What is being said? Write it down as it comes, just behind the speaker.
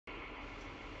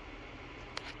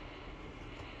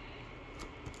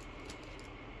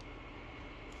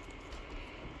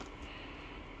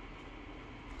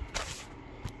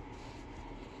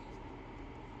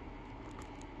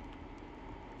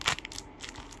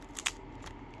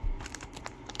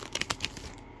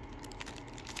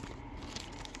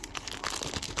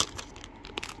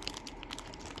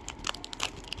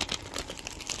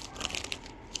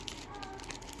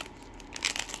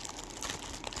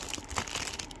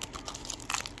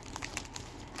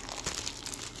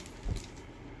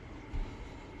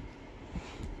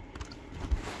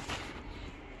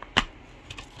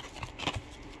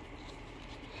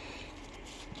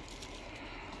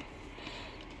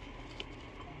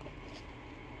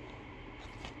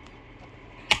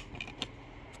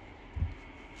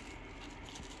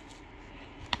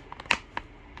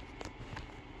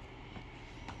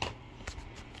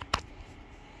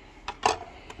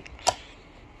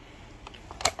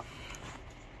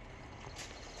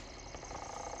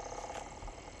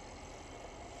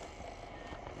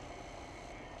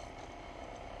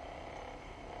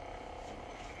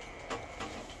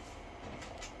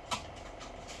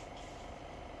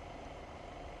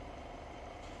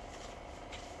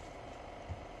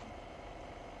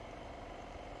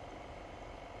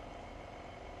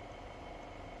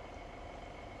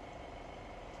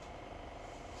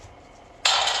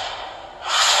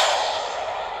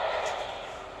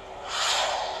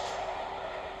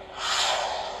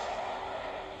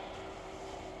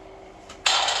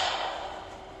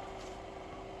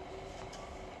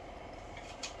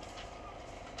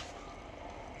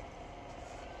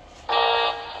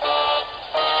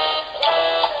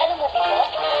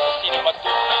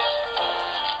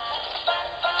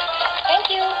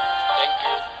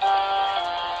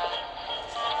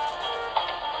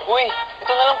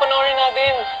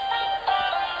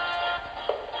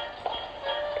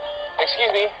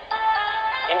Excuse me,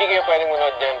 hindi kayo pwedeng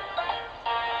manood dyan.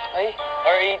 Ay,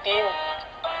 R18.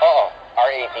 Oo,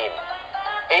 R18.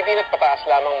 18 at pataas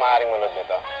lamang maaaring manood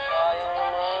nito. Sayang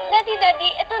naman.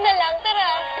 Daddy, ito na lang, tara.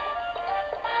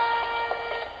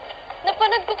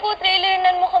 Napanood ko po trailer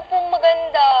na mukhang pong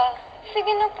maganda.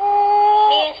 Sige na po.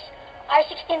 Miss,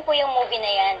 R16 po yung movie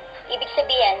na yan. Ibig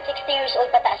sabihin, 16 years old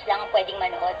pataas lang ang pwedeng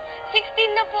manood. 16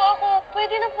 na po ako.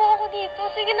 Pwede na po ako dito.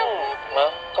 Sige na po.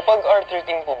 Ma, kapag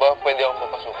R13 po ba, pwede akong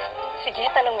papasukin? Sige,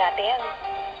 tanong natin.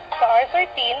 Sa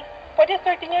R13, pwede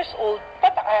 13 years old,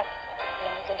 pataas.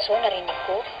 Alam mo, Gonzo, narinig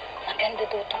ko. Maganda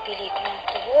daw itong pelikula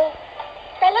ko.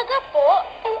 Talaga po?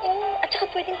 Oo. At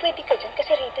saka pwedeng-pwede ka dyan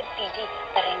kasi rated PG.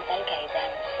 Parental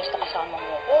guidance. Basta kasama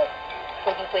mo ko.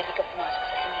 Pwede ka pumasok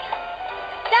sa sinihan.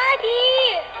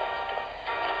 Daddy!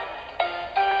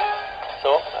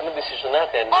 So, ano desisyon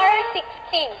natin?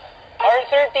 R16.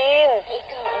 R13!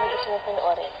 Ikaw, ano gusto mo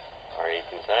panoorin?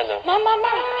 R18 sana. Mama!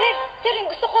 Sir, yung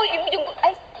gusto ko, yung...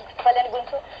 Ay, gusto pala ni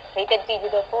Gonzo. Rated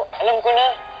PG daw po. Alam ko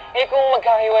na. Eh kung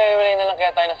magkahiwalay na lang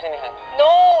kaya tayo na sinihan.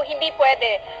 No, hindi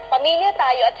pwede. Pamilya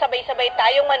tayo at sabay-sabay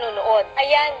tayong manunood.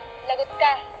 Ayan, lagot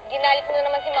ka. Ginalit mo na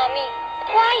naman si Mami.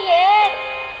 Quiet!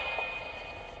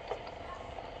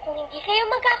 Kung hindi kayo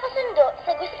magkakasundo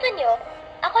sa gusto nyo,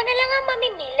 ako na lang ang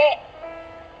mamimili.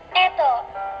 Eto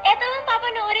ang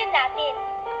papanoorin natin.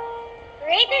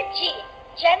 Rated G,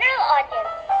 General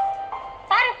Audience.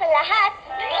 Para sa lahat,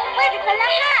 pwede sa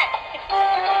lahat!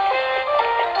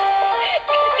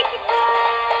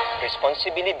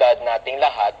 Responsibilidad nating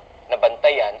lahat na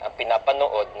bantayan ang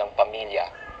pinapanood ng pamilya.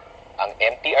 Ang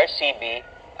MTRCB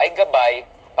ay gabay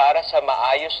para sa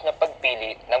maayos na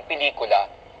pagpili ng pelikula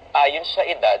ayon sa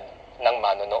edad ng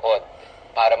manonood.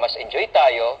 Para mas enjoy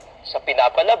tayo sa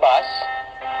pinapalabas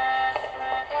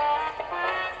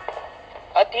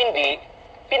at hindi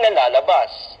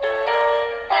pinalalabas.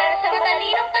 Para sa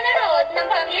matalinong panonood ng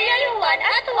Pamilya Luwan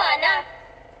at Juana.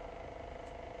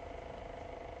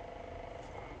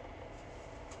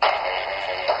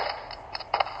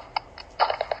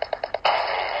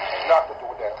 Knock the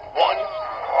door down. 1,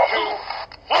 2,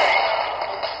 3.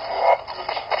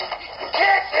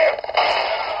 Get him!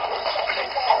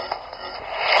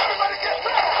 Everybody get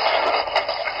back!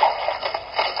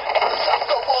 Stop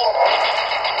the ball!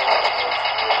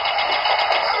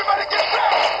 Everybody get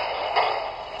back!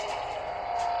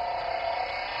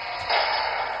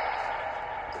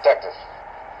 Detective,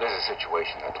 there's a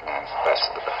situation that demands the best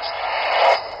of the best.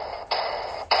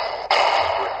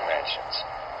 Brick mansions.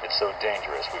 It's so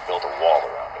dangerous we built a wall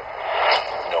around it.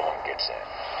 No one gets in.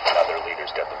 Other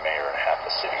leaders got the mayor and half the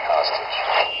city hostage.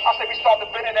 I say we start the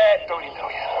bidding at $30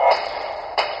 million.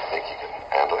 Think you can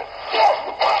handle it?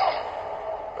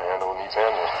 Handle needs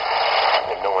handling.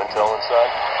 And no intel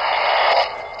inside?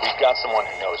 We've got someone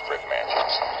who knows brick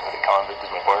mansions. The convict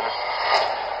is my partner?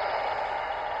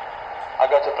 I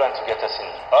got a plan to get us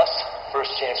in. Us?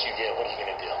 First chance you get, what are you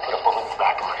gonna do? Put a bullet in the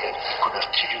back of my head. Put us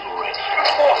to you already.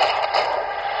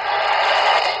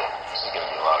 This is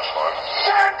gonna be a lot of fun.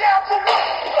 Turn down for what?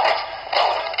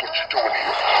 What you doing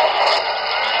here?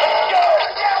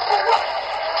 Turn down for what?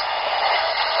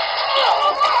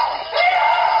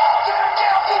 Turn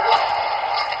down for what?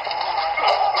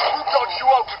 Who taught you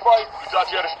out to fight? We taught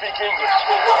you how to speak English.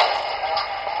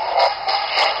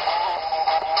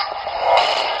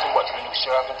 So what, you a new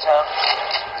sheriff in town?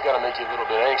 It's gotta make you a little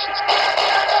bit anxious.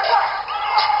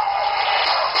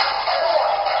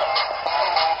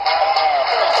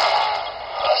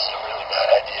 That's a really bad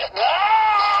idea.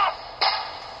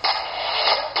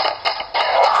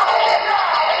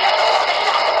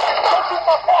 Don't shoot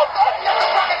my fault.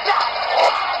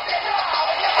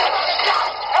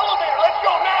 Elevator, let's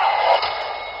go now.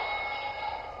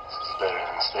 This is better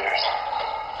than stairs.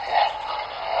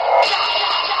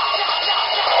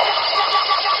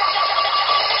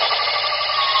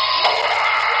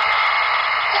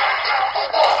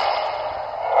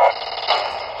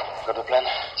 Got the plan?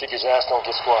 Chicky's ass don't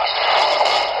get squashed.